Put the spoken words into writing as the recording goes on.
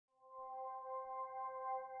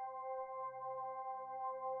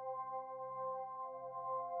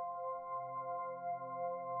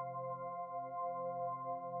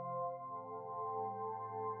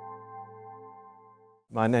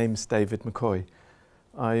My name's David McCoy.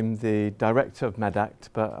 I'm the director of MedAct,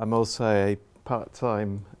 but I'm also a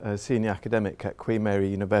part-time senior academic at Queen Mary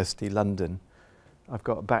University, London. I've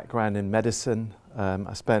got a background in medicine.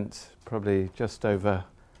 I spent probably just over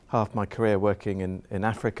half my career working in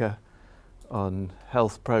Africa on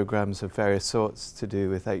health programs of various sorts to do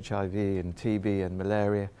with HIV and TB and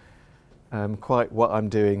malaria. Quite what I'm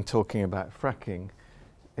doing talking about fracking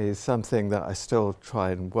is something that I still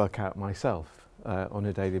try and work out myself on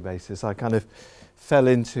a daily basis. I kind of fell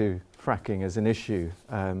into fracking as an issue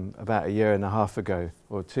about a year and a half ago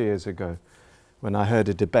or 2 years ago when I heard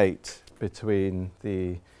a debate between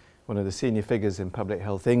one of the senior figures in Public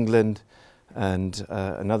Health England and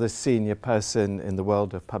another senior person in the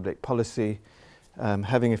world of public policy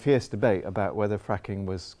having a fierce debate about whether fracking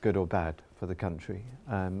was good or bad for the country.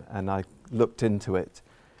 And I looked into it.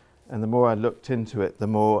 And the more I looked into it, the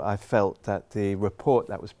more I felt that the report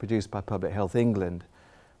that was produced by Public Health England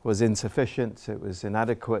was insufficient, it was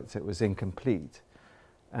inadequate, it was incomplete.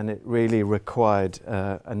 And it really required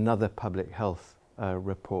another public health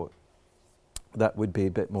report that would be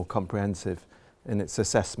a bit more comprehensive in its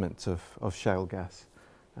assessment of shale gas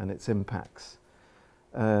and its impacts.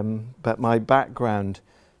 But my background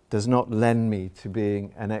does not lend me to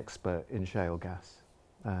being an expert in shale gas.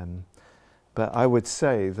 But I would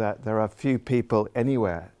say that there are few people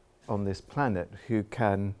anywhere on this planet who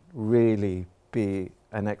can really be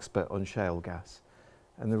an expert on shale gas.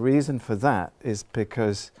 And the reason for that is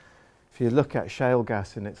because if you look at shale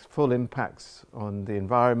gas and its full impacts on the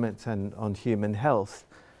environment and on human health,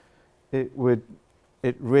 it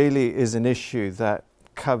really is an issue that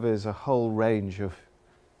covers a whole range of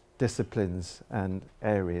disciplines and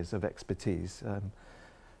areas of expertise,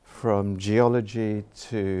 from geology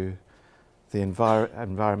to the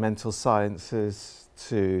environmental sciences,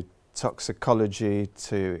 to toxicology,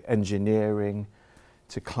 to engineering,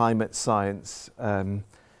 to climate science.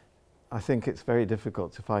 I think it's very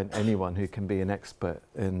difficult to find anyone who can be an expert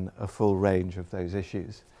in a full range of those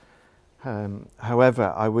issues.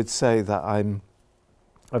 However, I would say that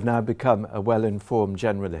I've now become a well-informed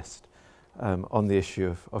generalist on the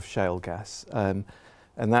issue of shale gas, and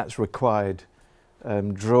that's required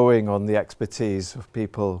drawing on the expertise of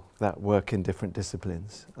people that work in different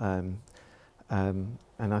disciplines. And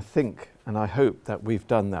I think, and I hope that we've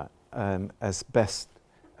done that as best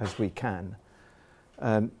as we can.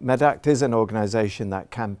 MedAct is an organisation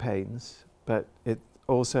that campaigns, but it's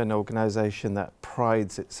also an organisation that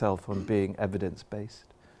prides itself on being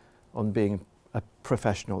evidence-based, on being a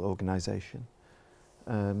professional organisation.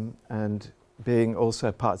 And being also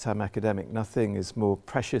a part-time academic, nothing is more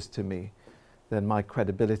precious to me than my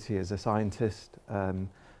credibility as a scientist and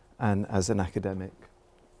as an academic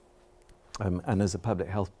and as a public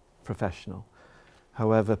health professional.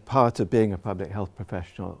 However, part of being a public health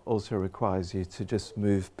professional also requires you to just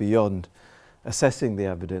move beyond assessing the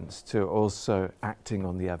evidence to also acting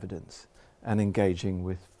on the evidence and engaging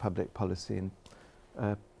with public policy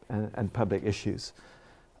and public issues.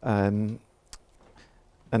 And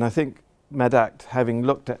I think MedAct, having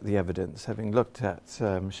looked at the evidence, having looked at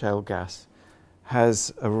shale gas,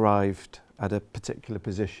 has arrived at a particular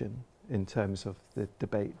position in terms of the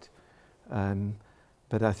debate.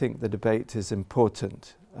 But I think the debate is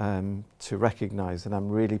important to recognise, and I'm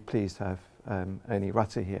really pleased to have Ernie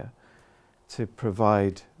Rutter here to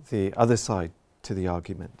provide the other side to the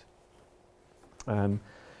argument.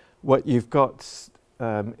 What you've got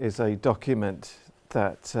is a document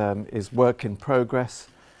that is work in progress,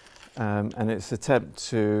 and it's an attempt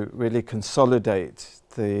to really consolidate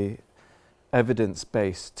the evidence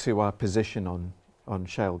base to our position on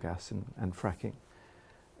shale gas and fracking.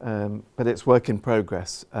 But it's work in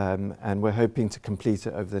progress, and we're hoping to complete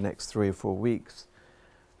it over the next 3 or 4 weeks.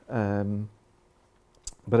 But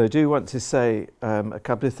I do want to say a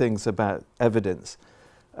couple of things about evidence,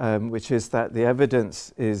 which is that the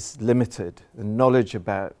evidence is limited. The knowledge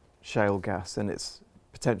about shale gas and its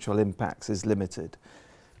potential impacts is limited.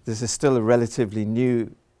 This is still a relatively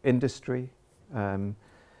new industry,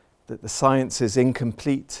 that the science is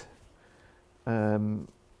incomplete, that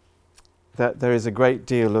there is a great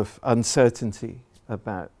deal of uncertainty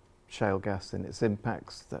about shale gas and its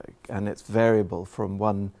impacts, and it's variable from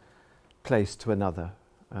one place to another.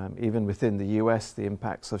 Even within the US, the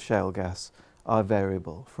impacts of shale gas are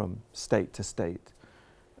variable from state to state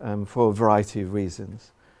for a variety of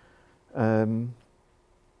reasons.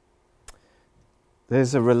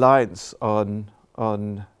 There's a reliance on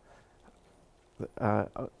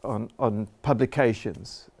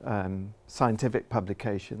publications, scientific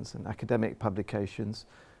publications and academic publications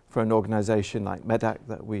for an organisation like MedAct,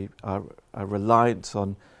 that we are reliant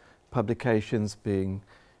on publications being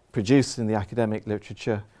produced in the academic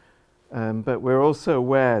literature, but we're also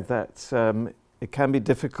aware that it can be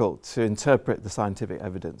difficult to interpret the scientific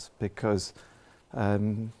evidence because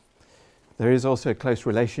there is also a close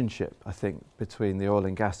relationship, I think, between the oil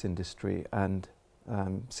and gas industry and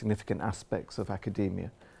significant aspects of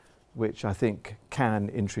academia, which I think can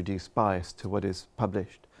introduce bias to what is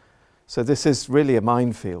published. So this is really a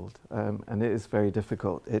minefield, and it is very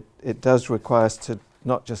difficult. It does require us to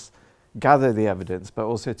not just gather the evidence, but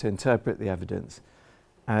also to interpret the evidence,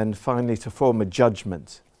 and finally to form a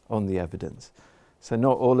judgment on the evidence. So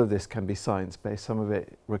not all of this can be science-based. Some of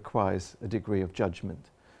it requires a degree of judgment.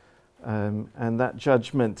 And that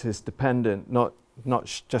judgment is dependent, not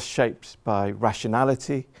just shaped by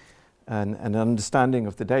rationality and an understanding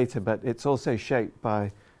of the data, but it's also shaped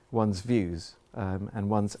by one's views and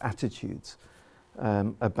one's attitudes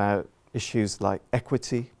about issues like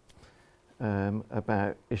equity,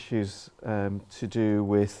 about issues to do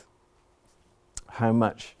with how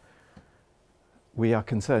much we are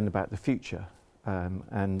concerned about the future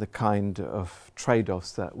and the kind of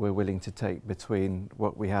trade-offs that we're willing to take between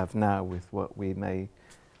what we have now with what we may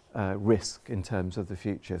risk in terms of the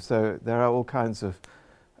future. So there are all kinds of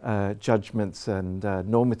judgments and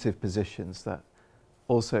normative positions that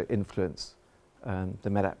also influence the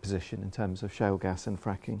MEDAC position in terms of shale gas and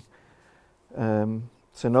fracking.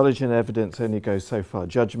 So knowledge and evidence only goes so far.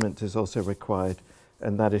 Judgment is also required,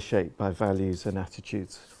 and that is shaped by values and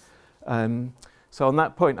attitudes. So on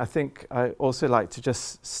that point, I think I also like to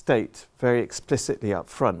just state very explicitly up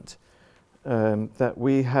front that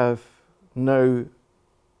we have no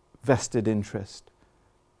vested interest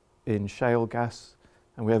in shale gas,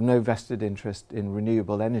 and we have no vested interest in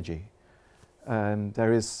renewable energy.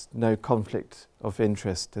 There is no conflict of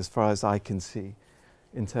interest as far as I can see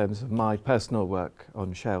in terms of my personal work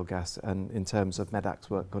on shale gas and in terms of MEDAC's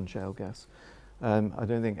work on shale gas. I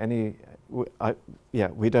don't think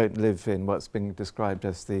we don't live in what's been described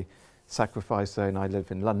as the sacrifice zone. I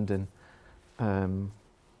live in London. And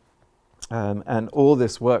all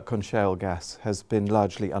this work on shale gas has been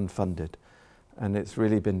largely unfunded. And it's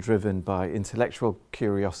really been driven by intellectual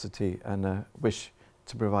curiosity and a wish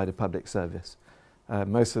to provide a public service.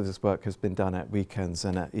 Most of this work has been done at weekends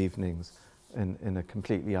and at evenings in a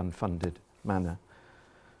completely unfunded manner.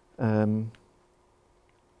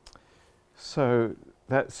 So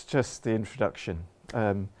that's just the introduction.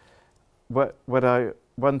 What I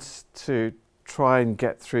want to try and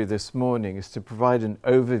get through this morning is to provide an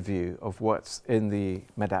overview of what's in the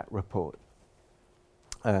MEDAC report.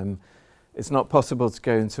 It's not possible to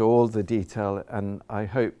go into all the detail, and I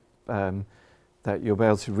hope that you'll be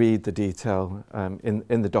able to read the detail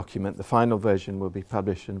in the document. The final version will be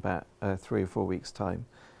published in about 3 or 4 weeks' time.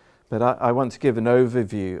 But I want to give an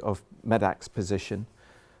overview of MEDAC's position.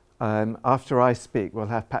 After I speak, we'll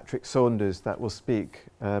have Patrick Saunders that will speak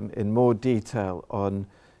in more detail on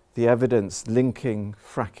the evidence linking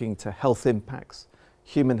fracking to health impacts,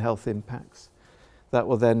 human health impacts. That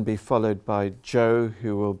will then be followed by Joe,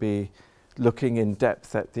 who will be looking in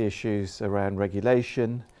depth at the issues around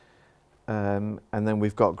regulation. And then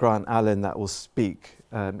we've got Grant Allen that will speak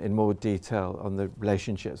in more detail on the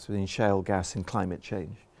relationships between shale gas and climate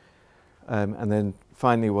change. And then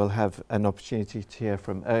finally we'll have an opportunity to hear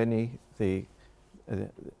from Ernie, the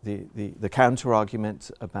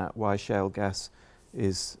counter-argument about why shale gas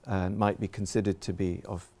is might be considered to be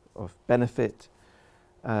of benefit,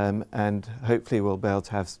 and hopefully we'll be able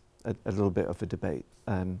to have a little bit of a debate.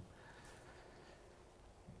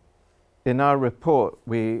 In our report,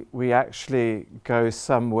 we actually go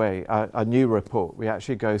some way, our new report, we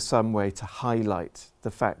actually go some way to highlight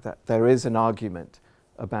the fact that there is an argument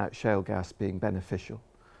about shale gas being beneficial.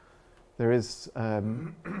 There is,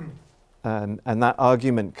 and that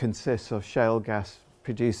argument consists of shale gas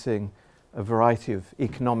producing a variety of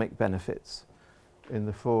economic benefits in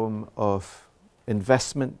the form of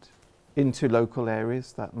investment into local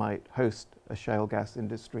areas that might host a shale gas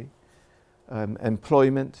industry,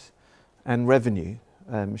 employment and revenue.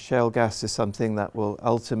 Shale gas is something that will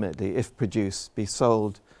ultimately, if produced, be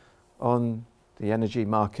sold on the energy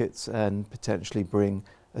markets and potentially bring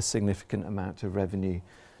a significant amount of revenue,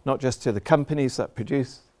 not just to the companies that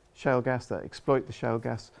produce shale gas, that exploit the shale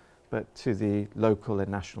gas, but to the local and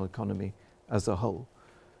national economy as a whole.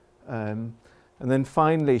 And then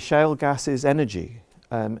finally, shale gas is energy,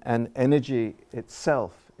 and energy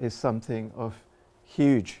itself is something of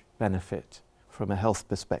huge benefit from a health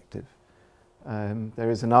perspective. There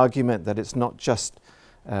is an argument that it's not just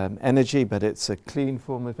energy, but it's a clean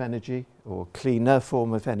form of energy or cleaner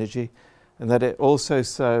form of energy, and that it also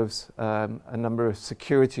serves a number of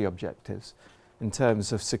security objectives. in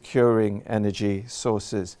terms of securing energy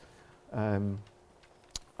sources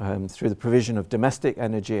through the provision of domestic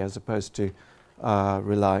energy as opposed to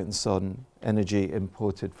reliance on energy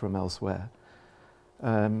imported from elsewhere.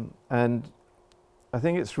 And I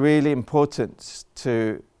think it's really important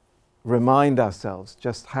to remind ourselves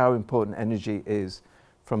just how important energy is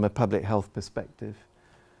from a public health perspective.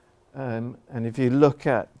 And if you look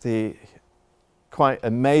at the quite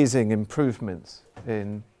amazing improvements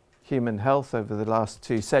in human health over the last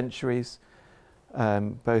 2 centuries,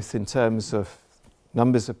 both in terms of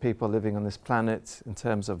numbers of people living on this planet, in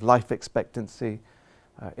terms of life expectancy,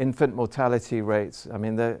 infant mortality rates, I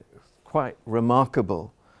mean, they're quite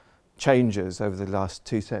remarkable changes over the last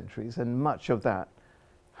 2 centuries, and much of that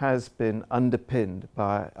has been underpinned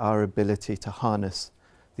by our ability to harness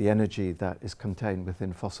the energy that is contained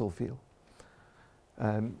within fossil fuel.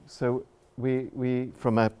 So we,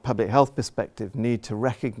 from a public health perspective, need to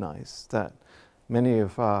recognize that many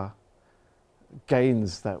of our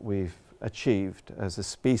gains that we've achieved as a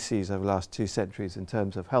species over the last 2 centuries in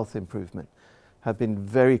terms of health improvement have been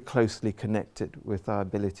very closely connected with our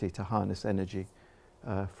ability to harness energy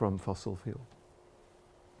from fossil fuel.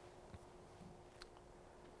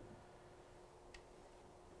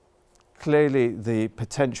 Clearly, the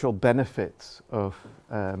potential benefits of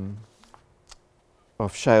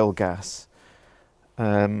shale gas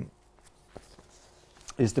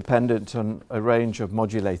is dependent on a range of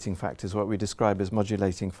modulating factors, what we describe as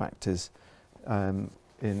modulating factors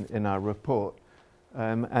in our report.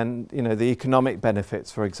 And you know, the economic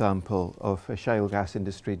benefits, for example, of a shale gas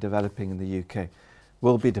industry developing in the UK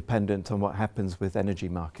will be dependent on what happens with energy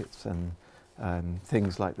markets and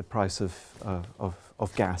things like the price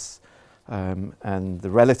of gas and the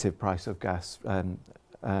relative price of gas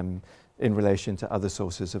in relation to other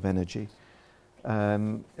sources of energy.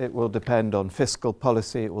 It will depend on fiscal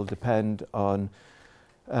policy, it will depend on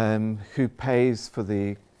who pays for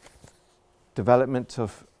the development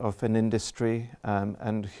of an industry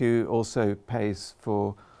and who also pays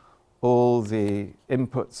for all the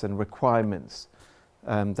inputs and requirements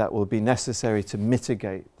that will be necessary to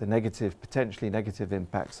mitigate the potentially negative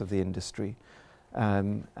impacts of the industry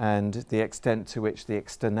and the extent to which the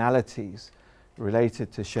externalities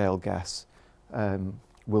related to shale gas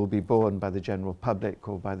will be borne by the general public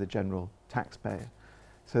or by the general taxpayer.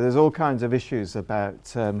 So there's all kinds of issues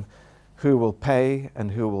about who will pay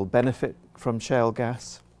and who will benefit from shale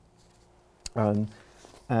gas and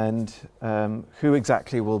who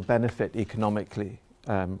exactly will benefit economically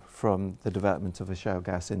from the development of a shale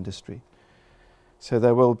gas industry. So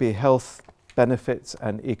there will be health benefits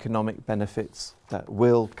and economic benefits that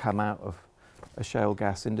will come out of a shale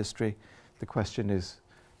gas industry. The question is,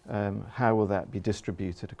 how will that be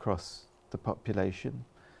distributed across the population?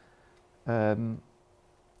 And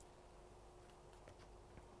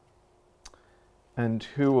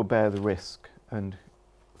who will bear the risk? And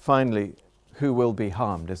finally, who will be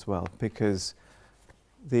harmed as well? Because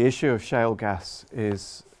the issue of shale gas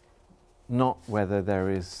is not whether there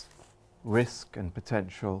is risk and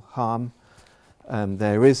potential harm.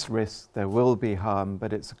 There is risk, there will be harm,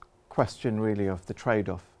 but it's a question really of the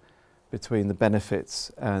trade-off between the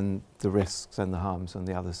benefits and the risks and the harms on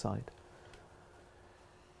the other side.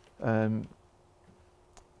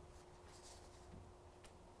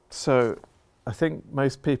 So I think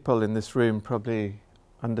most people in this room probably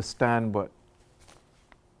understand what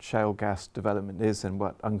shale gas development is and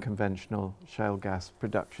what unconventional shale gas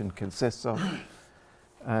production consists of.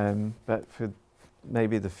 But for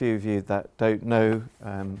maybe the few of you that don't know,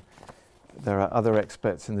 there are other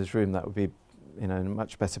experts in this room that would be, you know, in a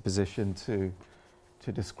much better position to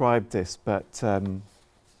describe this. But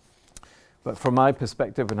from my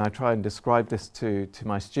perspective, when I try and describe this to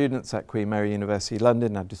my students at Queen Mary University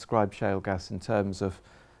London, I describe shale gas in terms of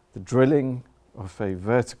the drilling of a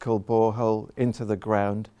vertical borehole into the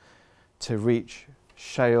ground to reach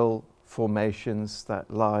shale formations that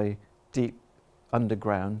lie deep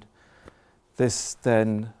underground. This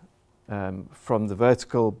then, from the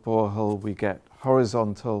vertical borehole, we get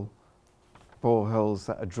horizontal boreholes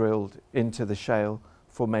that are drilled into the shale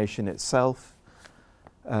formation itself.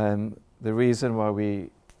 The reason why we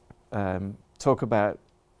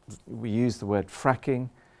we use the word fracking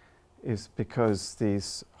is because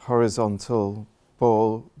these horizontal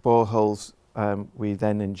boreholes, we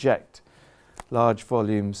then inject large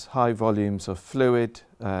volumes, high volumes of fluid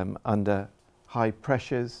under high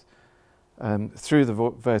pressures through the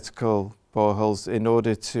vertical boreholes in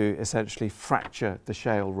order to essentially fracture the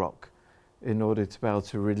shale rock, in order to be able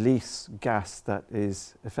to release gas that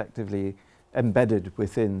is effectively embedded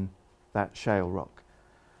within that shale rock.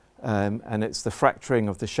 And it's the fracturing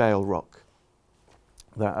of the shale rock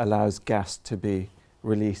that allows gas to be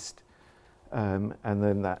released, and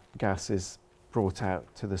then that gas is brought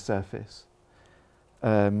out to the surface.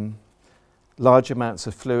 Large amounts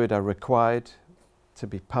of fluid are required to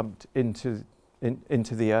be pumped into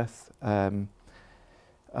the earth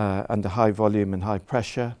under high volume and high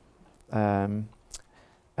pressure. And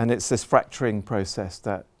it's this fracturing process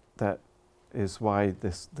that is why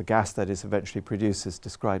the gas that is eventually produced is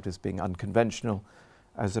described as being unconventional,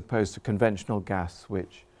 as opposed to conventional gas,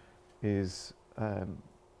 which is, if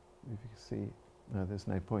you can see, no, there's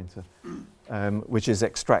no pointer, which is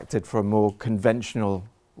extracted from more conventional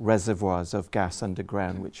reservoirs of gas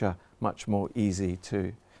underground, which are much more easy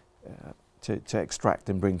to extract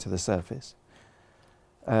and bring to the surface.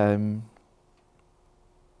 There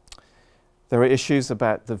are issues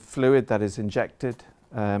about the fluid that is injected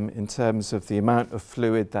in terms of the amount of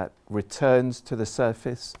fluid that returns to the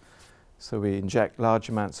surface. So we inject large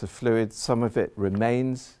amounts of fluid, some of it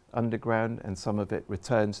remains underground and some of it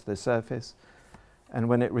returns to the surface. And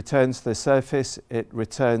when it returns to the surface, it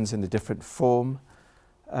returns in a different form.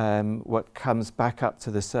 What comes back up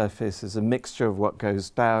to the surface is a mixture of what goes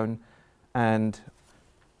down and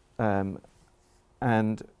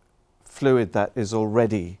fluid that is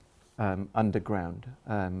already underground.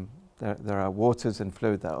 There are waters and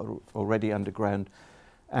fluid that are already underground,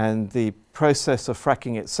 and the process of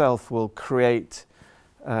fracking itself will create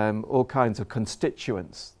all kinds of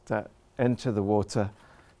constituents that enter the water,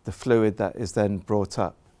 the fluid that is then brought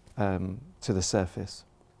up to the surface.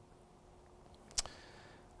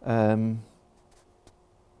 The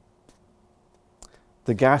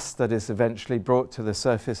gas that is eventually brought to the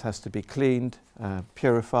surface has to be cleaned,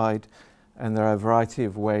 purified, and there are a variety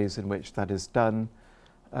of ways in which that is done.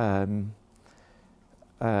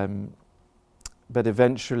 But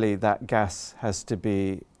eventually that gas has to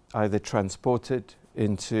be either transported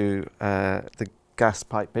into the gas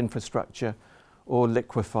pipe infrastructure or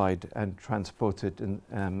liquefied and transported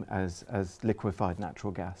as liquefied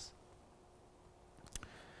natural gas.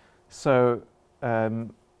 So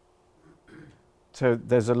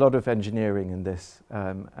there's a lot of engineering in this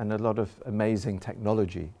and a lot of amazing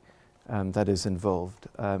technology that is involved.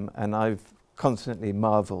 And I've constantly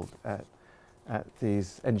marveled at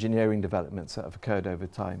these engineering developments that have occurred over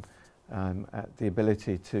time, at the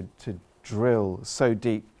ability to drill so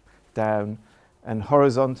deep down and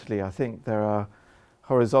horizontally. I think there are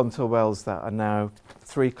horizontal wells that are now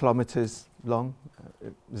 3 kilometers long,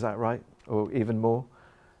 is that right? Or even more.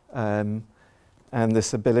 And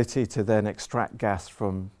this ability to then extract gas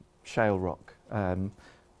from shale rock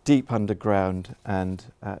deep underground and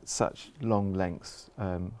at such long lengths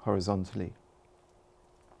horizontally.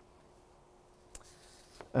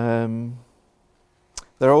 There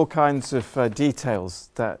are all kinds of details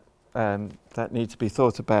that need to be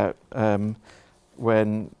thought about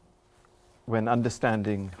when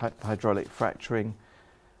understanding hydraulic fracturing.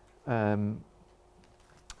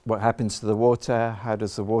 What happens to the water? How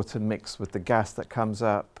does the water mix with the gas that comes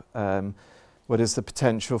up? What is the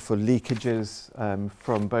potential for leakages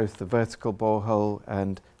from both the vertical borehole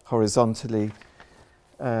and horizontally?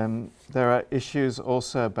 There are issues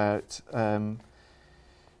also about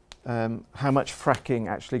how much fracking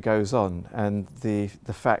actually goes on, and the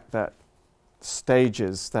fact that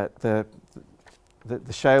stages that the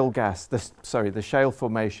shale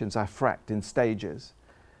formations are fracked in stages,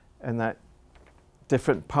 and that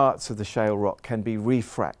different parts of the shale rock can be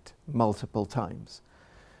refracked multiple times.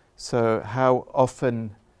 So how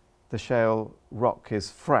often the shale rock is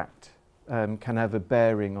fracked can have a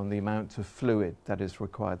bearing on the amount of fluid that is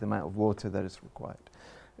required, the amount of water that is required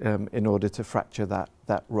in order to fracture that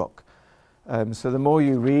rock. So the more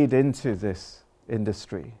you read into this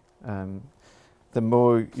industry, the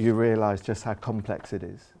more you realize just how complex it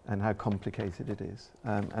is and how complicated it is.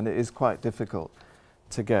 And it is quite difficult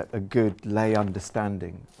to get a good lay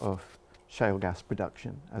understanding of shale gas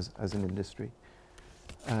production as an industry.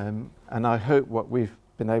 And I hope what we've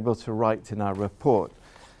been able to write in our report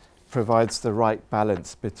provides the right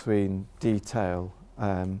balance between detail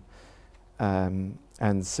and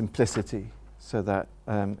simplicity, so that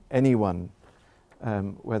anyone,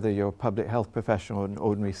 whether you're a public health professional or an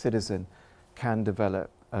ordinary citizen, can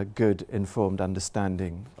develop a good informed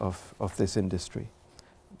understanding of this industry.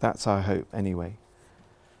 That's our hope anyway.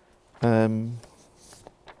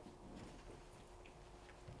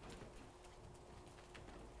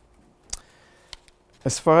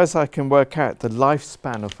 As far as I can work out, the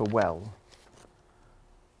lifespan of a well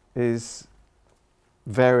is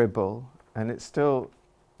variable, and it's still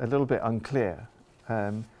a little bit unclear.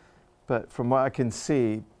 But from what I can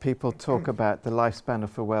see, people talk about the lifespan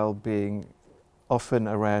of a well being often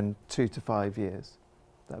around 2 to 5 years.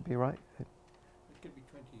 that be right? It could be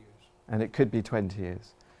 20 years. And it could be 20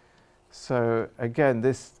 years. So again,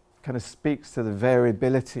 this kind of speaks to the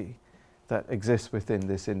variability that exists within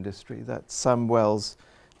this industry, that some wells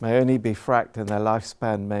may only be fracked and their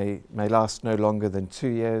lifespan may last no longer than 2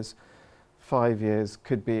 years, 5 years,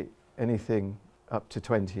 could be anything up to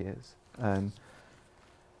 20 years.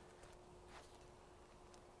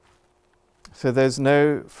 So there's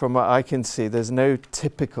no, from what I can see, there's no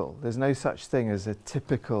such thing as a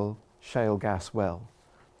typical shale gas well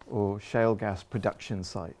or shale gas production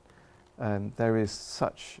site. There is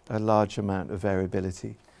such a large amount of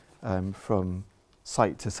variability from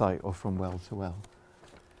site to site or from well to well.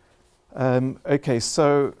 Okay,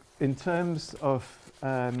 so in terms of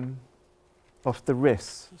the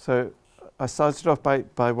risks, so I started off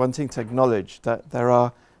by wanting to acknowledge that there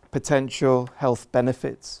are potential health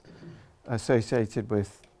benefits associated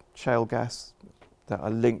with shale gas that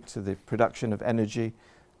are linked to the production of energy,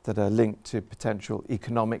 that are linked to potential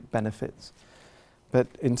economic benefits. But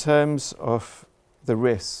in terms of the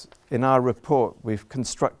risks, in our report we've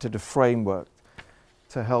constructed a framework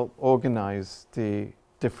to help organise the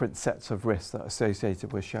different sets of risks that are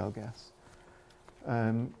associated with shale gas.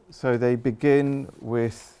 So they begin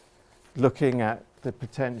with looking at the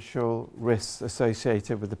potential risks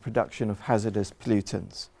associated with the production of hazardous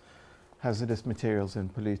pollutants, hazardous materials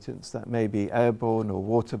and pollutants that may be airborne or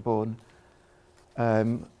waterborne.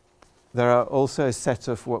 There are also a set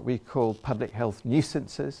of what we call public health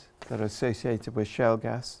nuisances that are associated with shale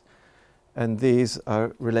gas, and these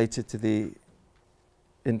are related to the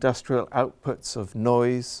industrial outputs of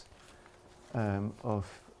noise, of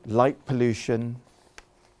light pollution,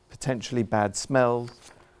 potentially bad smells,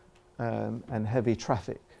 and heavy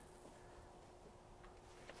traffic.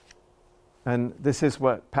 And this is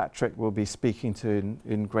what Patrick will be speaking to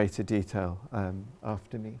in greater detail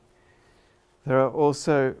after me. There are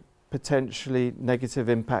also potentially negative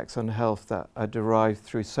impacts on health that are derived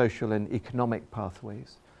through social and economic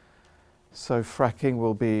pathways. So fracking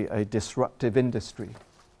will be a disruptive industry,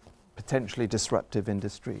 potentially disruptive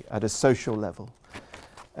industry at a social level.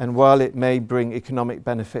 And while it may bring economic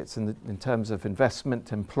benefits in terms of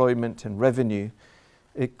investment, employment and revenue,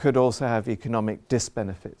 it could also have economic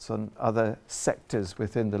disbenefits on other sectors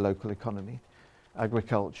within the local economy,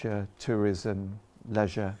 agriculture, tourism,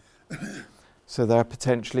 leisure. So there are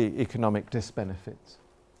potentially economic disbenefits.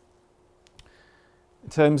 In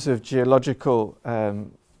terms of geological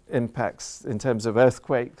impacts, in terms of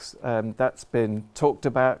earthquakes, that's been talked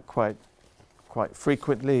about quite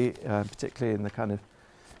frequently, particularly in the kind of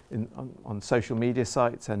on social media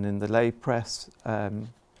sites and in the lay press.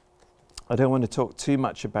 I don't want to talk too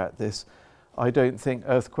much about this. I don't think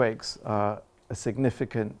earthquakes are a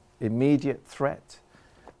significant immediate threat.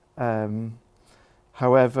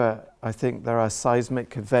 However, I think there are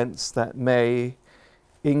seismic events that may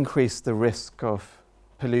increase the risk of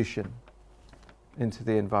pollution into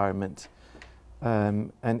the environment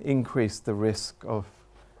and increase the risk of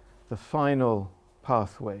the final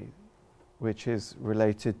pathway, which is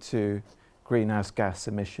related to greenhouse gas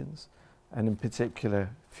emissions, and in particular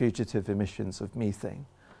fugitive emissions of methane.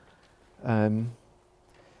 And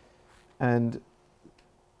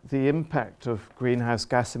the impact of greenhouse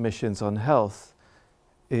gas emissions on health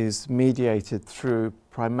is mediated through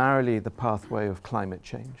primarily the pathway of climate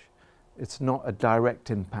change. It's not a direct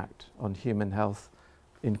impact on human health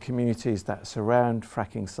in communities that surround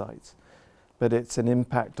fracking sites, but it's an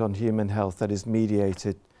impact on human health that is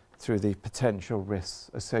mediated through the potential risks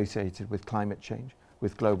associated with climate change,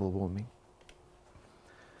 with global warming.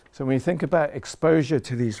 So when you think about exposure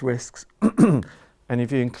to these risks, and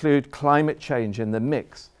if you include climate change in the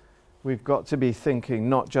mix, we've got to be thinking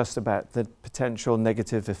not just about the potential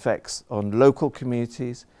negative effects on local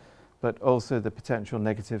communities, but also the potential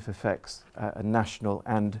negative effects at a national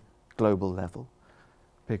and global level,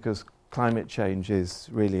 because climate change is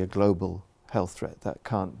really a global health threat that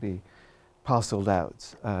can't be parceled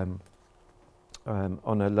out on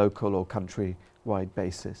a local or country-wide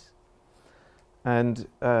basis. And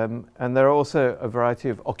there are also a variety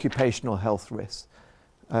of occupational health risks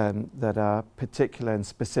that are particular and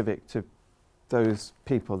specific to those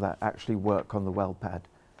people that actually work on the well pad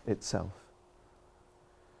itself.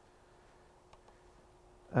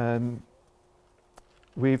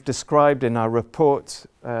 We've described in our report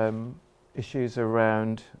issues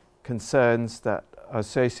around concerns that are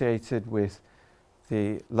associated with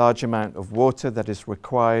the large amount of water that is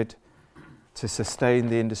required to sustain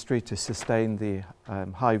the industry, to sustain the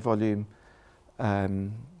high volume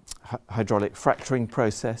hydraulic fracturing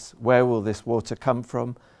process. Where will this water come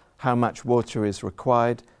from? How much water is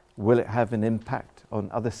required? Will it have an impact on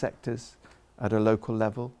other sectors at a local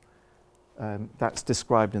level. That's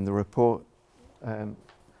described in the report.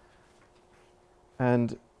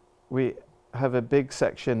 And we have a big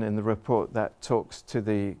section in the report that talks to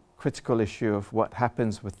the critical issue of what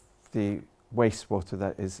happens with the wastewater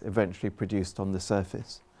that is eventually produced on the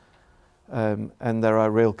surface. And there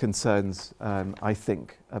are real concerns, I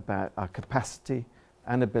think, about our capacity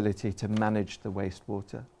and ability to manage the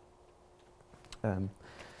wastewater.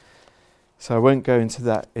 So I won't go into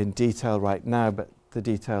that in detail right now, but the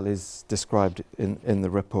detail is described in the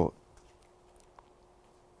report.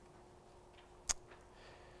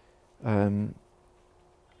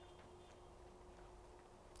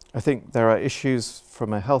 I think there are issues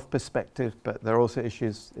from a health perspective, but there are also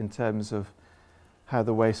issues in terms of how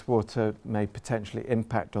the wastewater may potentially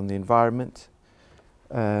impact on the environment.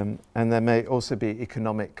 And there may also be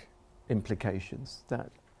economic implications, that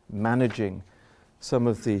managing some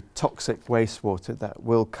of the toxic wastewater that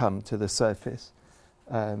will come to the surface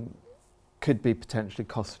could be potentially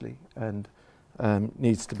costly and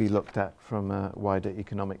needs to be looked at from a wider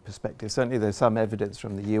economic perspective. Certainly there's some evidence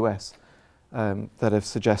from the US that have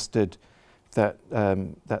suggested that,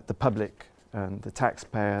 that the public and the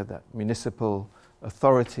taxpayer, that municipal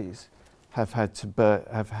authorities have had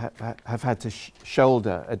to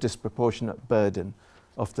shoulder a disproportionate burden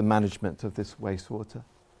of the management of this wastewater.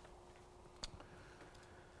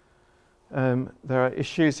 There are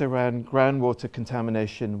issues around groundwater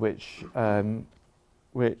contamination which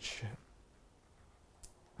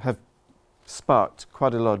have sparked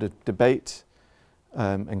quite a lot of debate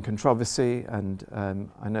and controversy, and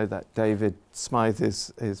I know that David Smythe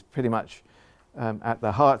is pretty much at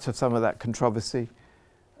the heart of some of that controversy.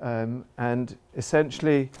 And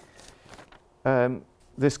essentially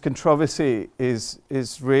this controversy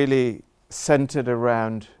is really centered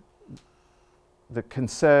around the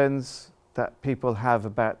concerns that people have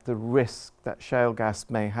about the risk that shale gas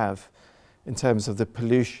may have in terms of the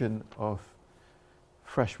pollution of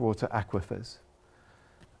freshwater aquifers.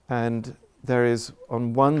 And there is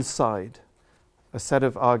on one side a set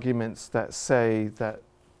of arguments that say that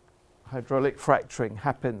hydraulic fracturing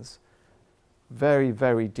happens very,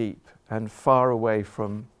 very deep and far away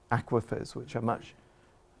from aquifers, which are much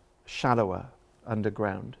shallower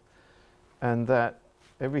underground, and that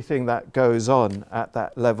everything that goes on at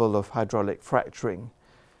that level of hydraulic fracturing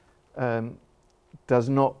does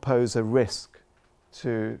not pose a risk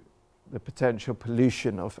to the potential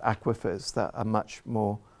pollution of aquifers that are much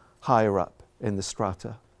more higher up in the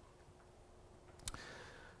strata.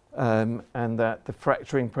 And that the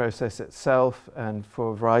fracturing process itself, and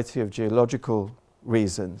for a variety of geological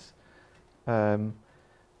reasons,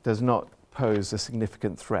 does not pose a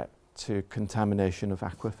significant threat to contamination of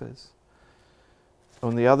aquifers.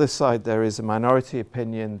 On the other side, there is a minority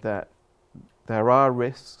opinion that there are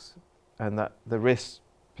risks, and that the risks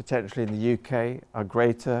potentially in the UK are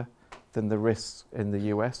greater than the risks in the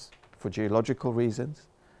US for geological reasons.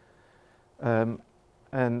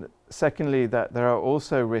 And secondly, that there are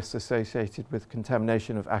also risks associated with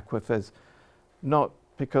contamination of aquifers, not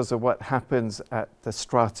because of what happens at the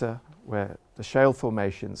strata where the shale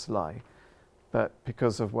formations lie, but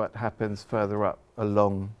because of what happens further up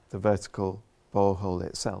along the vertical borehole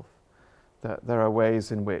itself. That there are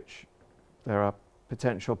ways in which there are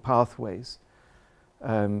potential pathways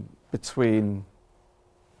between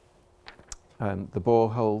the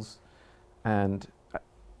boreholes and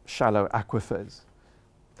shallow aquifers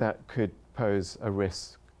that could pose a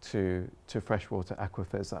risk to freshwater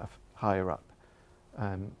aquifers that are higher up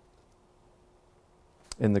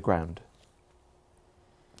in the ground.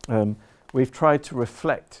 We've tried to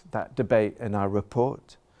reflect that debate in our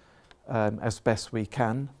report as best we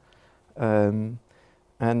can. And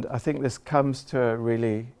I think this comes to a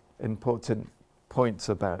really important point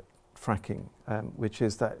about fracking, which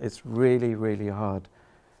is that it's really, really hard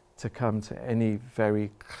to come to any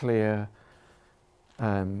very clear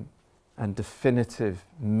and definitive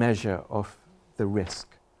measure of the risk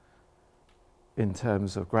in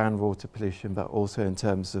terms of groundwater pollution, but also in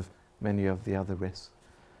terms of many of the other risks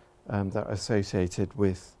that are associated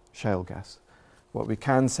with shale gas. What we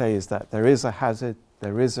can say is that there is a hazard,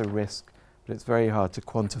 there is a risk, but it's very hard to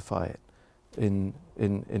quantify it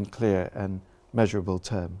in clear and measurable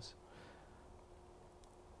terms.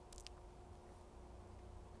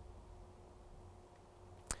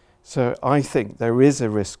 So I think there is a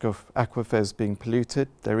risk of aquifers being polluted.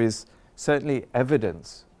 There is certainly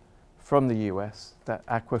evidence from the US that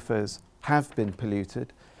aquifers have been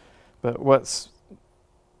polluted, but what's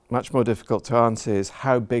much more difficult to answer is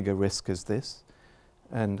how big a risk is this,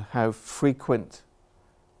 and how frequent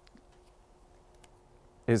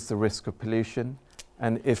is the risk of pollution,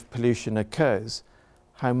 and if pollution occurs,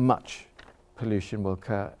 how much pollution will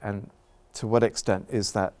occur, and to what extent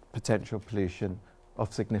is that potential pollution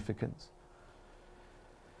of significance.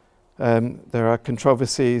 There are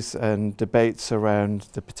controversies and debates around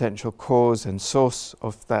the potential cause and source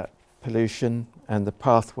of that pollution and the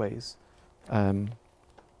pathways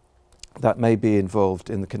that may be involved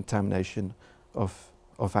in the contamination of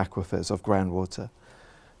aquifers, of groundwater.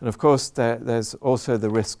 And of course there's also the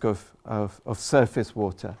risk of surface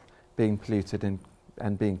water being polluted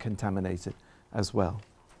and being contaminated as well.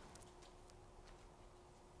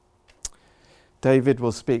 David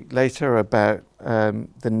will speak later about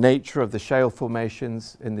the nature of the shale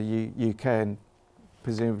formations in the UK, and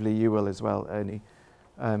presumably you will as well, Ernie.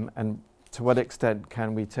 And to what extent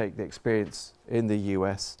can we take the experience in the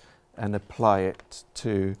US and apply it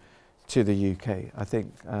to the UK? I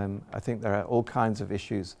think there are all kinds of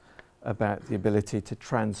issues about the ability to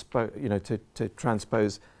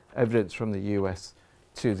transpose evidence from the US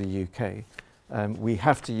to the UK. We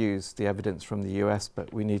have to use the evidence from the US,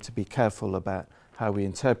 but we need to be careful about how we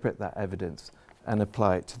interpret that evidence and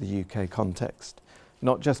apply it to the UK context.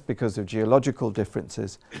 Not just because of geological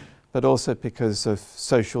differences, but also because of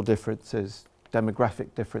social differences,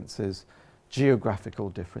 demographic differences, geographical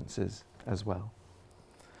differences as well.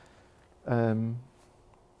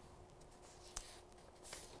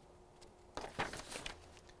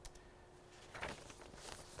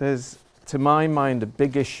 There's, to my mind, a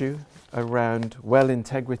big issue around well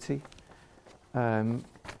integrity. To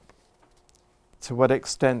what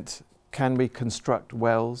extent can we construct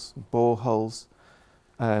wells, boreholes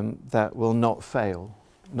that will not fail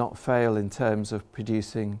in terms of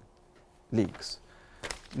producing leaks?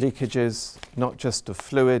 Leakages not just of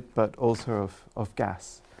fluid but also of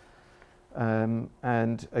gas.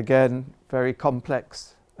 And again, very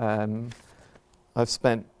complex. I've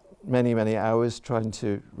spent many hours trying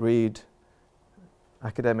to read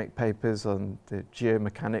academic papers on the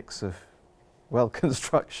geomechanics of well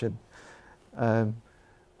construction.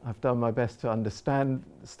 I've done my best to understand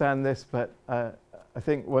this, but I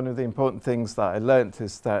think one of the important things that I learnt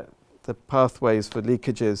is that the pathways for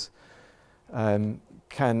leakages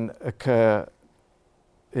can occur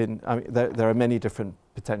in, there are many different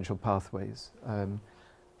potential pathways, and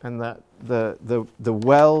that the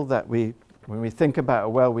well that when we think about a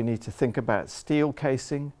well, we need to think about steel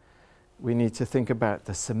casing, we need to think about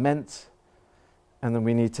the cement, and then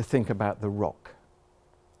we need to think about the rock.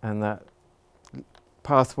 And that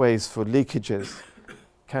pathways for leakages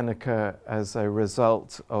can occur as a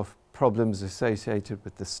result of problems associated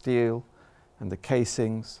with the steel and the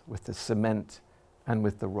casings, with the cement and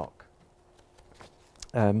with the rock.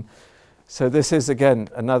 So this is again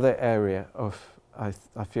another area of, I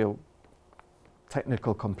feel,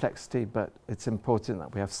 technical complexity, but it's important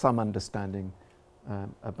that we have some understanding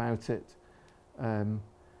about it.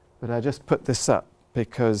 But I just put this up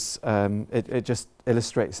because it just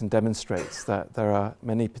illustrates and demonstrates that there are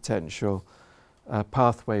many potential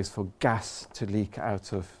pathways for gas to leak out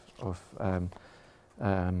to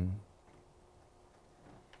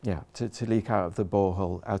leak out of the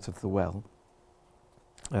borehole, out of the well.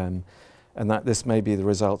 And that this may be the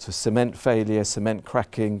result of cement failure, cement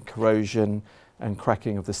cracking, corrosion, and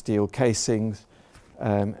cracking of the steel casings,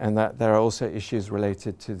 and that there are also issues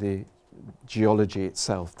related to the geology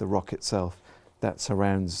itself, the rock itself that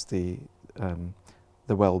surrounds the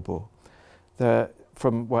well bore.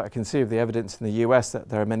 From what I can see of the evidence in the US, that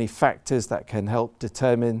there are many factors that can help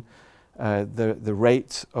determine the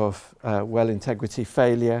rate of well integrity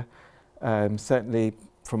failure. Certainly,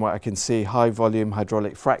 from what I can see, high volume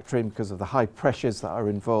hydraulic fracturing, because of the high pressures that are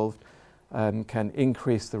involved, can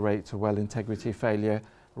increase the rate of well integrity failure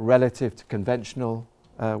relative to conventional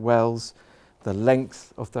wells. The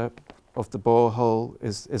length of the borehole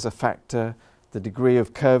is a factor. The degree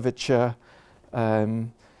of curvature,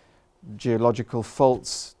 geological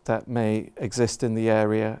faults that may exist in the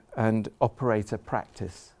area, and operator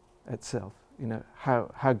practice itself. You know,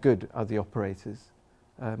 how good are the operators?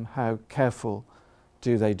 How careful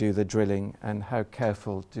do they do the drilling, and how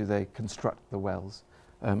careful do they construct the wells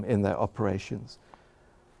in their operations?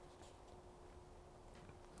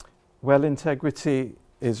 Well integrity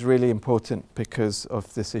is really important because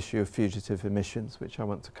of this issue of fugitive emissions, which I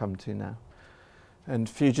want to come to now. And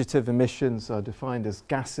fugitive emissions are defined as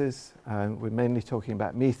gases, we're mainly talking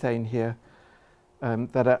about methane here,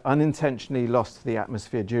 that are unintentionally lost to the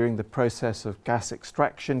atmosphere during the process of gas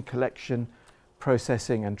extraction, collection,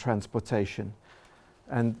 processing and transportation.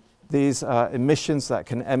 And these are emissions that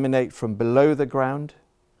can emanate from below the ground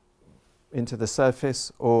into the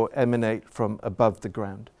surface or emanate from above the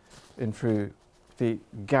ground in through the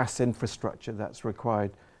gas infrastructure that's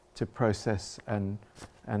required to process and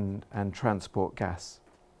transport gas.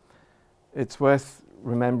 It's worth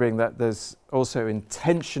remembering that there's also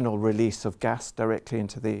intentional release of gas directly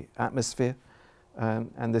into the atmosphere,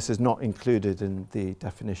 and this is not included in the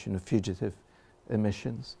definition of fugitive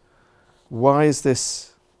emissions. Why is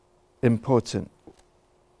this important?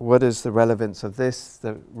 What is the relevance of this?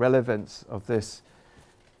 The relevance of this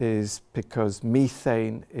is because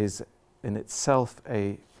methane is in itself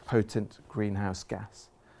a potent greenhouse gas,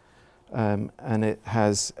 and it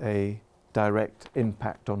has a direct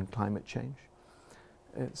impact on climate change.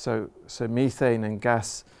 So methane and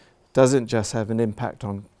gas doesn't just have an impact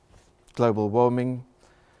on global warming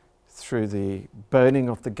through the burning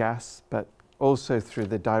of the gas, but also through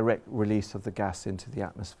the direct release of the gas into the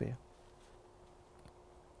atmosphere.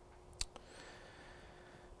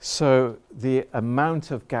 So the amount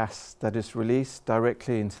of gas that is released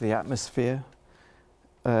directly into the atmosphere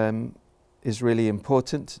is really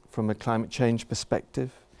important from a climate change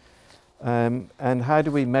perspective. And how do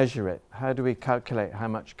we measure it? How do we calculate how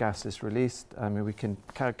much gas is released? I mean, we can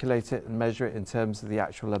calculate it and measure it in terms of the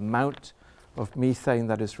actual amount of methane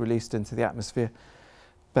that is released into the atmosphere.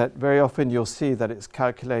 But very often you'll see that it's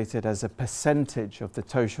calculated as a percentage of the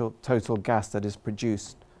total gas that is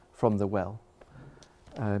produced from the well.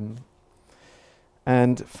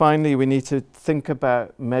 And finally, we need to think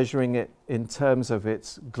about measuring it in terms of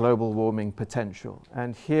its global warming potential.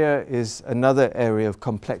 And here is another area of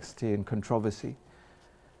complexity and controversy,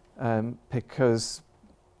 because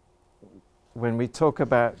when we talk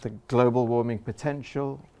about the global warming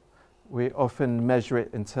potential, we often measure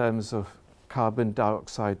it in terms of carbon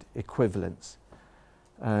dioxide equivalents.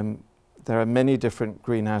 There are many different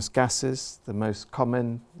greenhouse gases. The most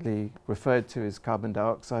commonly referred to is carbon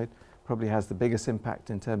dioxide, probably has the biggest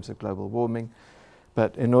impact in terms of global warming.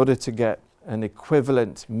 But in order to get an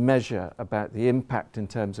equivalent measure about the impact in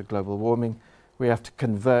terms of global warming, we have to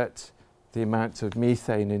convert the amount of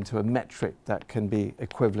methane into a metric that can be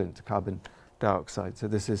equivalent to carbon dioxide. So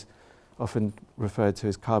this is often referred to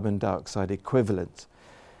as carbon dioxide equivalent.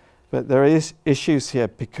 But there is issues here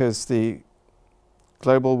because the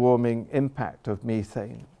global warming impact of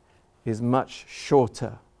methane is much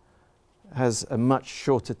shorter, has a much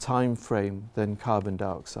shorter time frame than carbon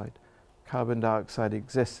dioxide. Carbon dioxide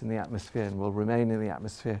exists in the atmosphere and will remain in the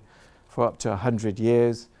atmosphere for up to 100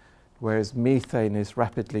 years, whereas methane is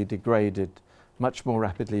rapidly degraded, much more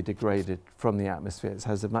rapidly degraded from the atmosphere. It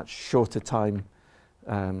has a much shorter time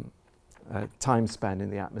span in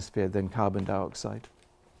the atmosphere than carbon dioxide.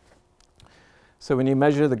 So when you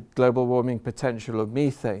measure the global warming potential of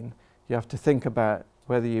methane, you have to think about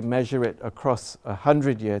whether you measure it across a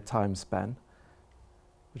 100-year time span,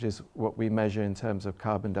 which is what we measure in terms of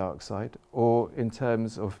carbon dioxide, or in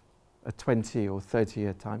terms of a 20 or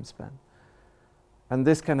 30-year time span. And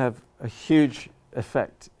this can have a huge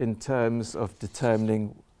effect in terms of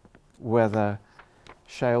determining whether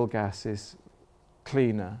shale gas is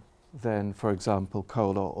cleaner than, for example,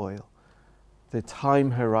 coal or oil. The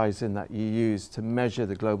time horizon that you use to measure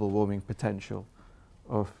the global warming potential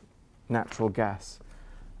of natural gas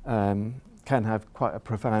can have quite a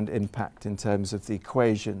profound impact in terms of the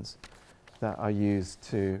equations that are used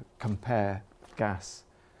to compare gas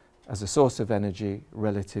as a source of energy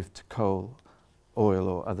relative to coal, oil,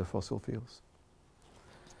 or other fossil fuels.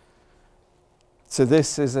 So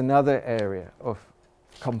this is another area of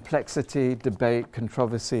complexity, debate,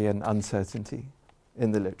 controversy, and uncertainty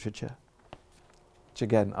in the literature, which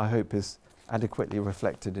again I hope is adequately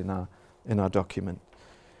reflected in our document.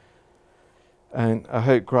 And I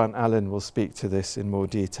hope Grant Allen will speak to this in more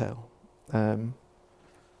detail.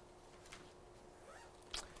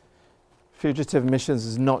 Fugitive emissions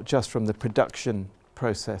is not just from the production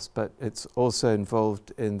process, but it's also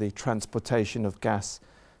involved in the transportation of gas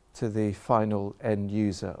to the final end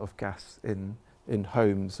user of gas in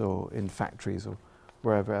homes or in factories or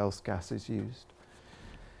wherever else gas is used.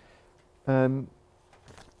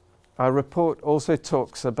 Our report also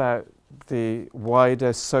talks about the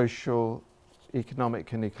wider social,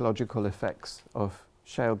 economic and ecological effects of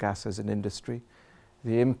shale gas as an industry,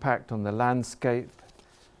 the impact on the landscape,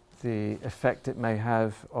 the effect it may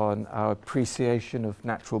have on our appreciation of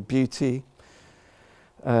natural beauty,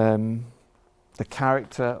 the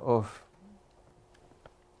character of,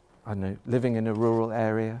 living in a rural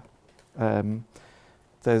area.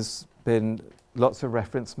 There's been lots of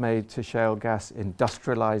reference made to shale gas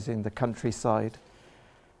industrializing the countryside.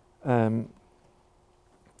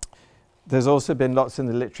 There's also been lots in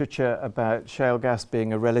the literature about shale gas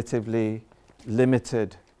being a relatively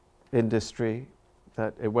limited industry,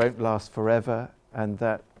 that it won't last forever, and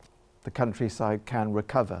that the countryside can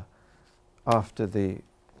recover after the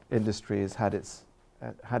industry has had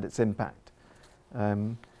its impact.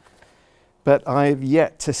 But I've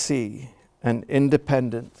yet to see an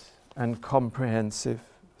independent and comprehensive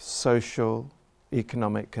social,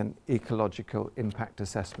 economic and ecological impact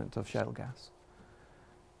assessment of shale gas.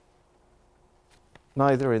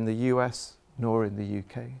 Neither in the US nor in the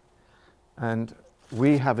UK. And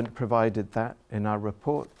we haven't provided that in our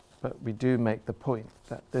report, but we do make the point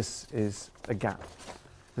that this is a gap.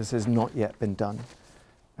 This has not yet been done,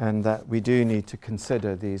 and that we do need to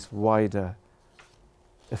consider these wider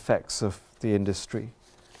effects of the industry.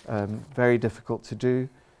 Very difficult to do,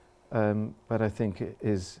 but I think it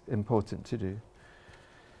is important to do.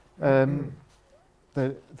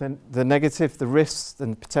 The negative, the risks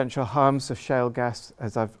and potential harms of shale gas,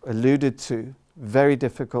 as I've alluded to, very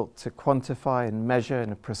difficult to quantify and measure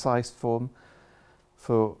in a precise form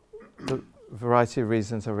for the variety of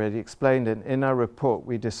reasons already explained. And in our report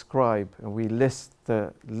we describe and we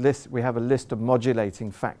we have a list of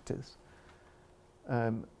modulating factors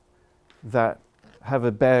that have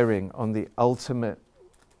a bearing on the ultimate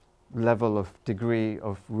level of degree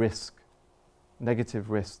of risk, negative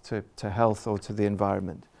risk to health or to the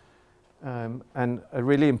environment. And a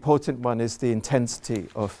really important one is the intensity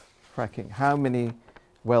of fracking. How many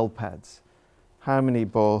well pads, how many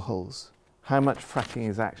boreholes, how much fracking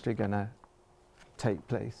is actually going to take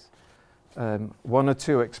place. One or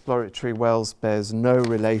two exploratory wells bears no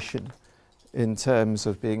relation in terms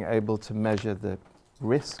of being able to measure the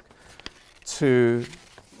risk to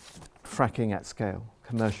fracking at scale,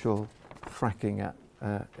 commercial fracking at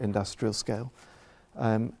industrial scale.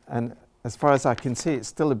 And as far as I can see, it's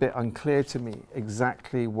still a bit unclear to me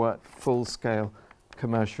exactly what full-scale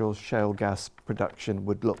commercial shale gas production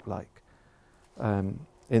would look like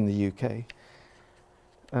in the UK.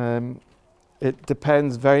 It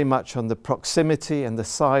depends very much on the proximity and the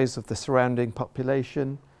size of the surrounding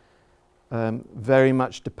population, very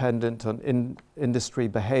much dependent on industry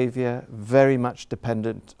behavior, very much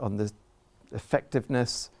dependent on the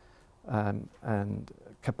effectiveness and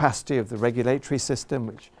capacity of the regulatory system,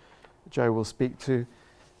 which Joe will speak to.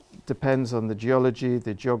 Depends on the geology,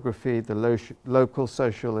 the geography, the local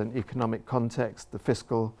social and economic context, the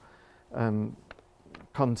fiscal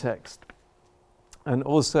context, and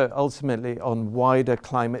also ultimately on wider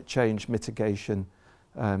climate change mitigation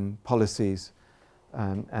policies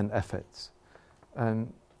and efforts.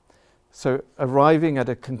 So arriving at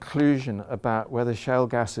a conclusion about whether shale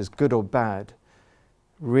gas is good or bad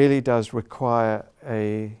really does require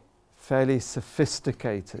a fairly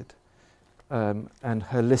sophisticated and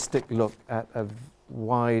holistic look at a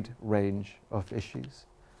wide range of issues.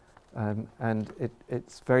 And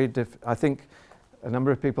it's very I think a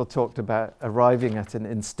number of people talked about arriving at an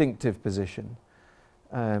instinctive position.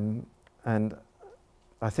 And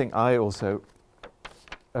I think I also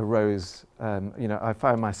arose, I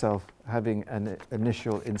found myself having an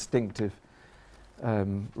initial instinctive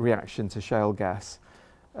reaction to shale gas.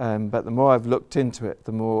 But the more I've looked into it,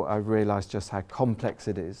 the more I've realized just how complex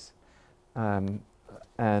it is.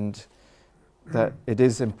 And that it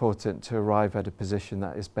is important to arrive at a position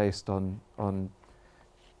that is based on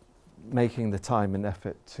making the time and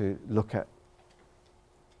effort to look at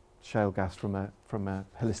shale gas from a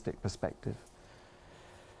holistic perspective.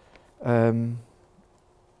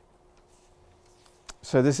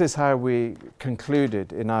 So this is how we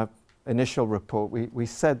concluded in our initial report. We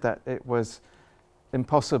said that it was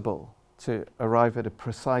impossible to arrive at a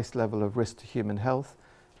precise level of risk to human health,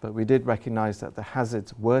 but we did recognize that the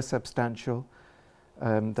hazards were substantial,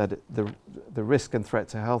 that the risk and threat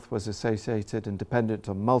to health was associated and dependent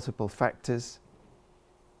on multiple factors.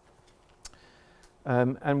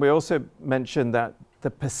 And we also mentioned that the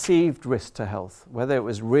perceived risk to health, whether it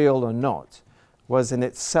was real or not, was in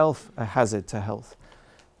itself a hazard to health.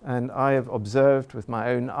 And I have observed with my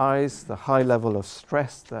own eyes the high level of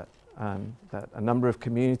stress that a number of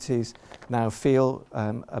communities now feel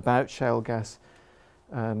about shale gas,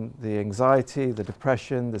 the anxiety, the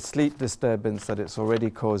depression, the sleep disturbance that it's already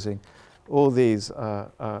causing. All these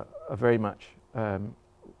are very much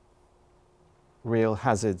real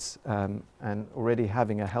hazards and already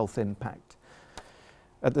having a health impact.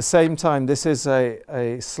 At the same time, this is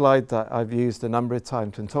a slide that I've used a number of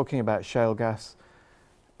times when talking about shale gas.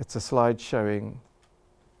 It's a slide showing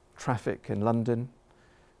traffic in London.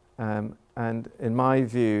 And in my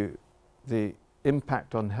view, the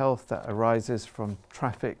impact on health that arises from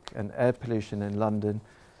traffic and air pollution in London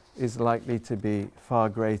is likely to be far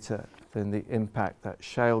greater than the impact that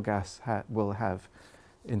shale gas will have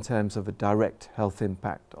in terms of a direct health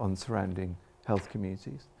impact on surrounding health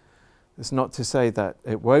communities. It's not to say that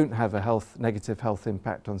it won't have a negative health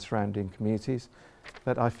impact on surrounding communities,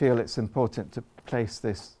 but I feel it's important to place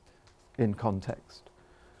this in context.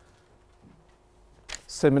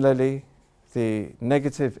 Similarly, the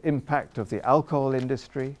negative impact of the alcohol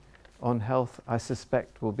industry on health, I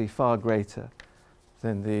suspect, will be far greater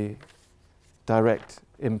than the direct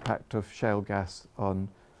impact of shale gas on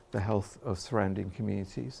the health of surrounding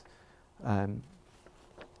communities.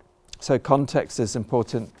 So context is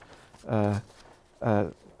important, and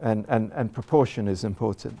proportion is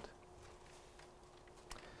important.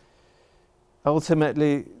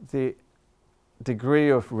 Ultimately, the degree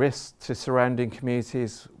of risk to surrounding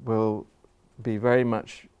communities will be very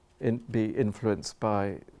much be influenced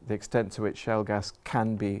by the extent to which shale gas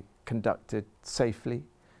can be conducted safely,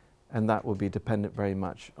 and that will be dependent very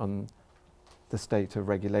much on the state of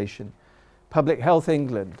regulation. Public Health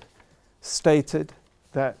England stated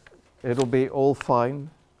that it'll be all fine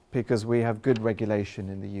because we have good regulation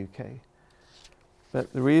in the UK.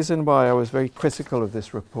 But the reason why I was very critical of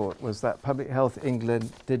this report was that Public Health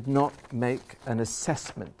England did not make an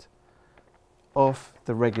assessment of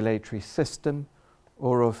the regulatory system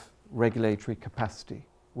or of regulatory capacity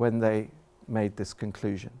when they made this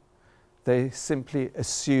conclusion. They simply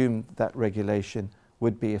assumed that regulation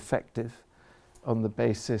would be effective on the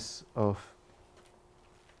basis of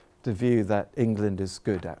the view that England is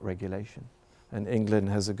good at regulation, and England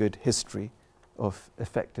has a good history of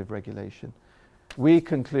effective regulation. We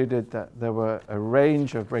concluded that there were a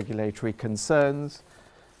range of regulatory concerns,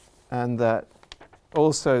 and that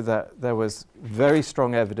also that there was very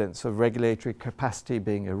strong evidence of regulatory capacity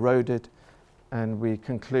being eroded, and we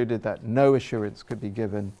concluded that no assurance could be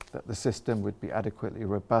given that the system would be adequately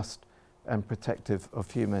robust and protective of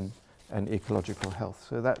human and ecological health.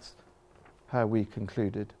 So that's how we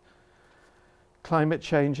concluded. Climate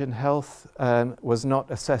change and health was not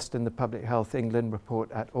assessed in the Public Health England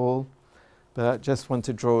report at all, but I just want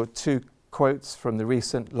to draw two quotes from the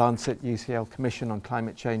recent Lancet UCL Commission on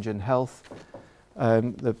Climate Change and Health.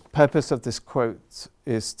 The purpose of this quote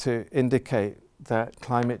is to indicate that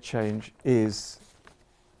climate change is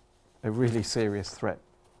a really serious threat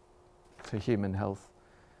to human health,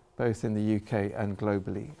 both in the UK and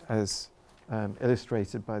globally, as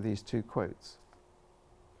illustrated by these two quotes.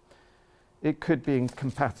 It could be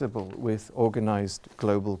incompatible with organised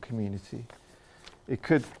global community. It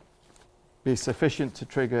could be sufficient to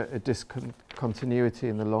trigger a discontinuity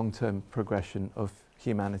in the long-term progression of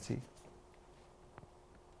humanity.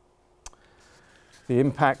 The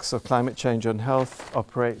impacts of climate change on health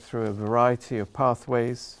operate through a variety of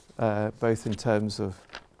pathways, both in terms of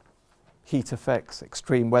heat effects,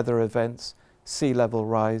 extreme weather events, sea level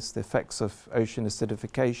rise, the effects of ocean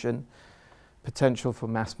acidification, potential for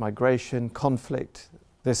mass migration, conflict.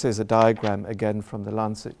 This is a diagram again from the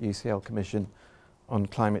Lancet UCL Commission on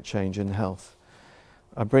Climate Change and Health.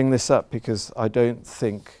 I bring this up because I don't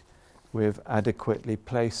think we've adequately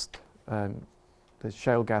placed the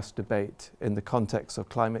shale gas debate in the context of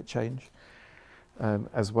climate change,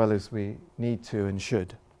 as well as we need to and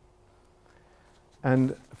should.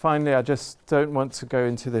 And finally, I just don't want to go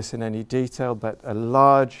into this in any detail, but a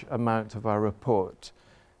large amount of our report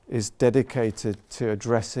is dedicated to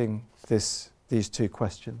addressing these two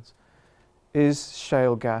questions. Is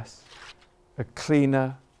shale gas a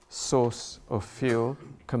cleaner source of fuel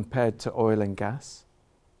compared to oil and gas?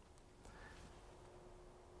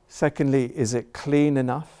 Secondly, is it clean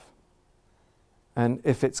enough? And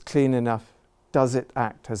if it's clean enough, does it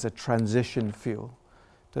act as a transition fuel?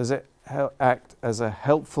 Does it act as a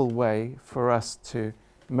helpful way for us to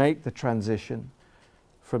make the transition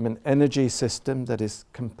from an energy system that is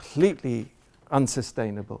completely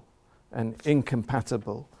unsustainable and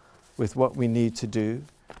incompatible with what we need to do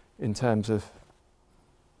in terms of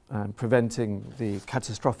preventing the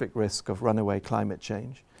catastrophic risk of runaway climate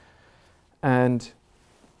change, and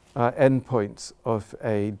endpoints of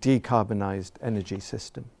a decarbonised energy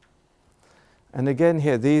system? And again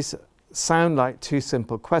here, these sound like two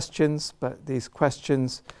simple questions, but these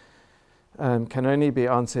questions can only be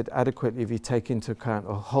answered adequately if you take into account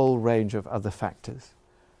a whole range of other factors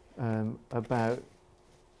about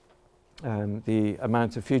the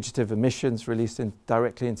amount of fugitive emissions released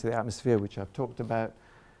directly into the atmosphere, which I've talked about,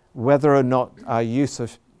 whether or not our use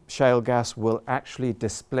of shale gas will actually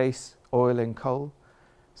displace oil and coal.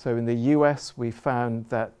 So in the US, we found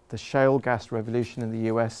that the shale gas revolution in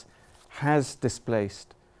the US has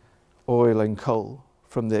displaced oil and coal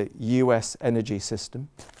from the US energy system.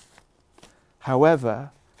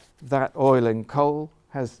 However, that oil and coal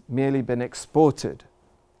has merely been exported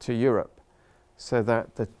to Europe, so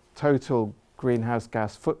that the total greenhouse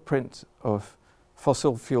gas footprint of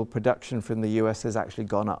fossil fuel production from the US has actually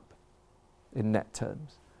gone up in net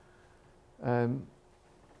terms.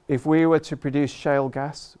 If we were to produce shale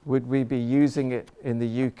gas, would we be using it in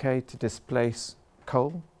the UK to displace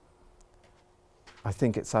coal? I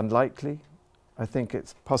think it's unlikely. I think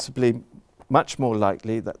it's possibly much more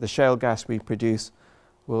likely that the shale gas we produce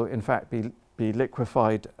will in fact be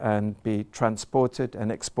liquefied and be transported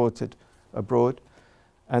and exported abroad.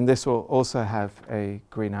 And this will also have a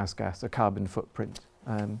greenhouse gas, a carbon footprint,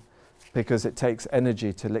 because it takes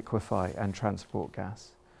energy to liquefy and transport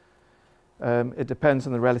gas. It depends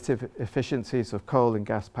on the relative efficiencies of coal and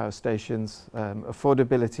gas power stations,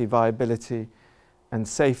 affordability, viability, and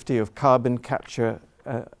safety of carbon capture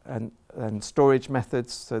and storage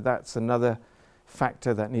methods. So that's another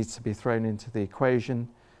factor that needs to be thrown into the equation.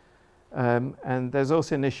 And there's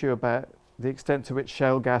also an issue about the extent to which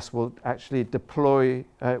shale gas will actually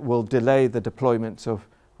will delay the deployment of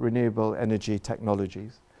renewable energy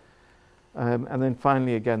technologies. And then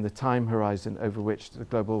finally, again, the time horizon over which the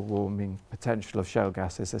global warming potential of shale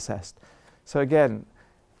gas is assessed. So again,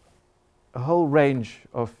 a whole range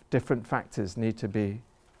of different factors need to be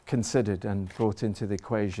considered and brought into the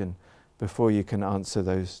equation before you can answer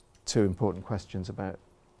those two important questions about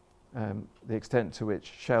the extent to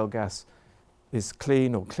which shale gas is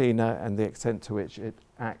clean or cleaner and the extent to which it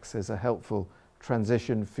acts as a helpful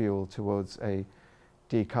transition fuel towards a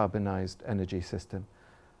decarbonized energy system.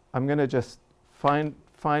 I'm going to just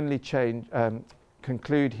finally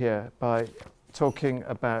conclude here by talking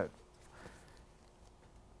about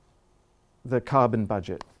the carbon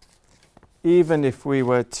budget. Even if we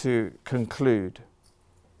were to conclude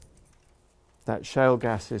that shale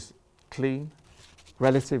gas is clean,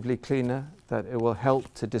 relatively cleaner, that it will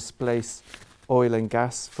help to displace oil and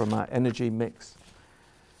gas from our energy mix,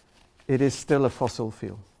 it is still a fossil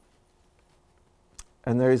fuel.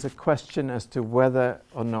 And there is a question as to whether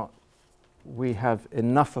or not we have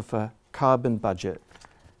enough of a carbon budget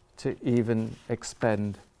to even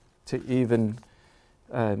expend, to even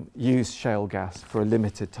use shale gas for a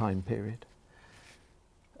limited time period.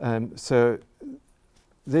 So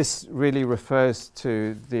this really refers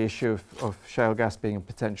to the issue of shale gas being a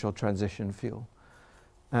potential transition fuel.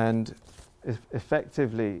 And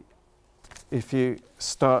effectively, if you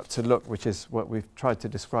start to look, which is what we've tried to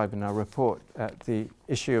describe in our report, at the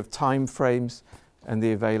issue of time frames and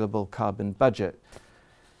the available carbon budget,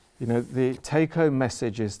 you know, the take-home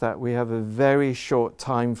message is that we have a very short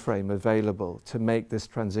time frame available to make this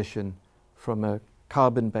transition from a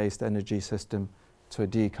carbon-based energy system to a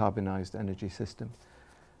decarbonized energy system.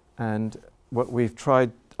 And what we've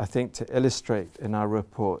tried, I think, to illustrate in our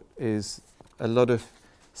report is a lot of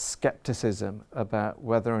skepticism about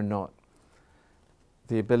whether or not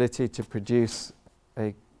the ability to produce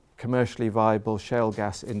a commercially viable shale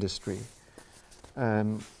gas industry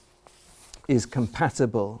is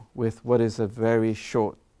compatible with what is a very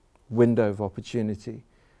short window of opportunity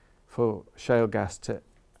for shale gas to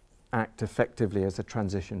act effectively as a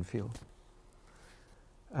transition fuel.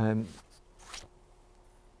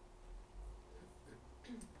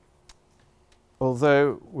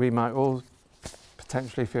 Although we might all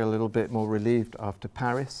potentially feel a little bit more relieved after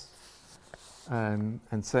Paris, and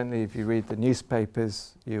certainly if you read the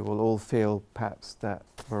newspapers, you will all feel perhaps that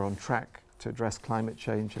we're on track to address climate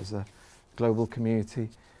change as a global community.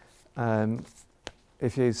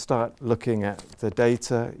 If you start looking at the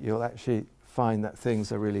data, you'll actually find that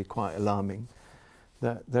things are really quite alarming.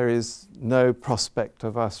 That there is no prospect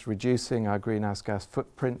of us reducing our greenhouse gas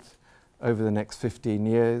footprint over the next 15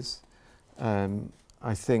 years.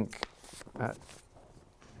 I think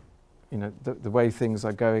you know, the way things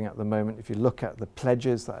are going at the moment, if you look at the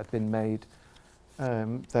pledges that have been made,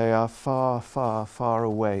 they are far, far, far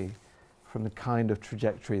away from the kind of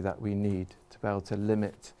trajectory that we need to be able to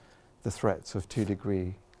limit the threats of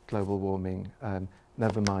 2-degree global warming,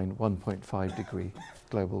 never mind 1.5 degree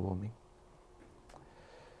global warming.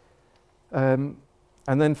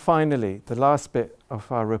 And then finally, the last bit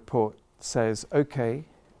of our report says, okay,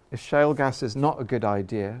 if shale gas is not a good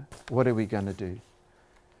idea, what are we going to do?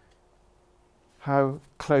 How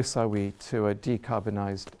close are we to a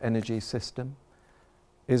decarbonized energy system?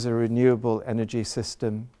 Is a renewable energy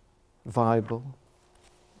system viable?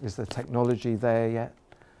 Is the technology there yet?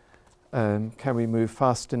 Can we move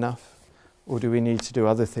fast enough? Or do we need to do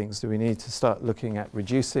other things? Do we need to start looking at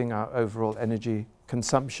reducing our overall energy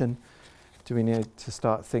consumption? Do we need to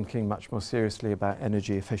start thinking much more seriously about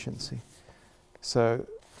energy efficiency? So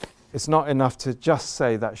it's not enough to just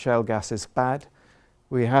say that shale gas is bad.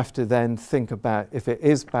 We have to then think about, if it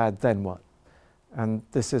is bad, then what? And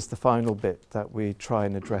this is the final bit that we try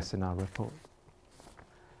and address in our report.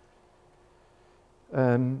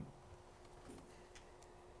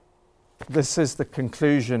 This is the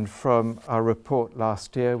conclusion from our report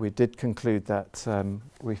last year. We did conclude that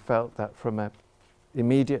we felt that from an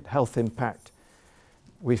immediate health impact,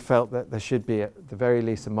 we felt that there should be at the very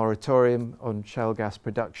least a moratorium on shale gas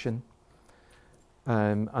production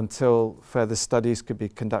until further studies could be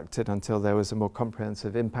conducted, until there was a more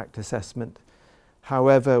comprehensive impact assessment.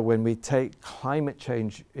 However, when we take climate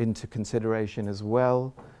change into consideration as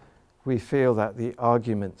well, we feel that the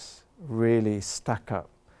arguments really stack up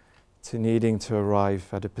to needing to arrive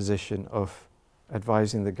at a position of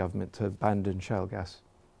advising the government to abandon shale gas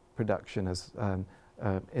production as,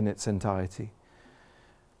 in its entirety.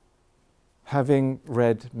 Having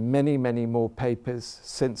read many, many more papers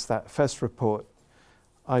since that first report,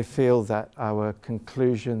 I feel that our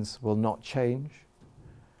conclusions will not change,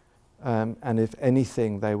 and if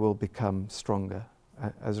anything, they will become stronger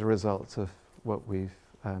as a result of what we've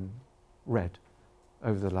read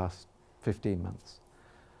over the last 15 months.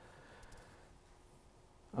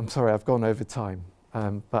 I'm sorry, I've gone over time,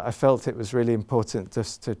 but I felt it was really important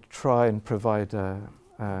just to try and provide an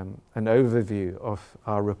overview of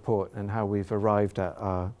our report and how we've arrived at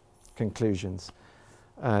our conclusions.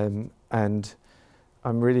 And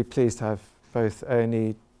I'm really pleased to have both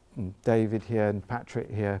Ernie and David here and Patrick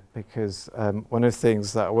here, because one of the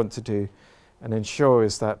things that I want to do and ensure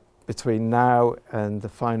is that between now and the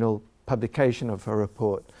final publication of our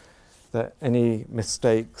report, that any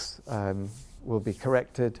mistakes will be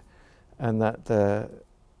corrected, and that the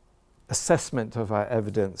assessment of our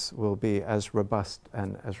evidence will be as robust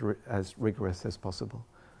and as rigorous as possible.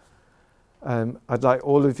 I'd like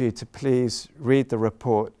all of you to please read the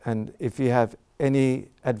report, and if you have any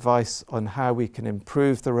advice on how we can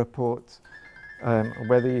improve the report,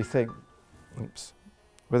 whether you think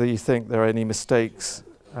there are any mistakes,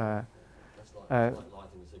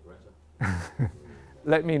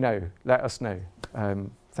 let me know, let us know.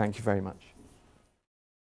 Thank you very much.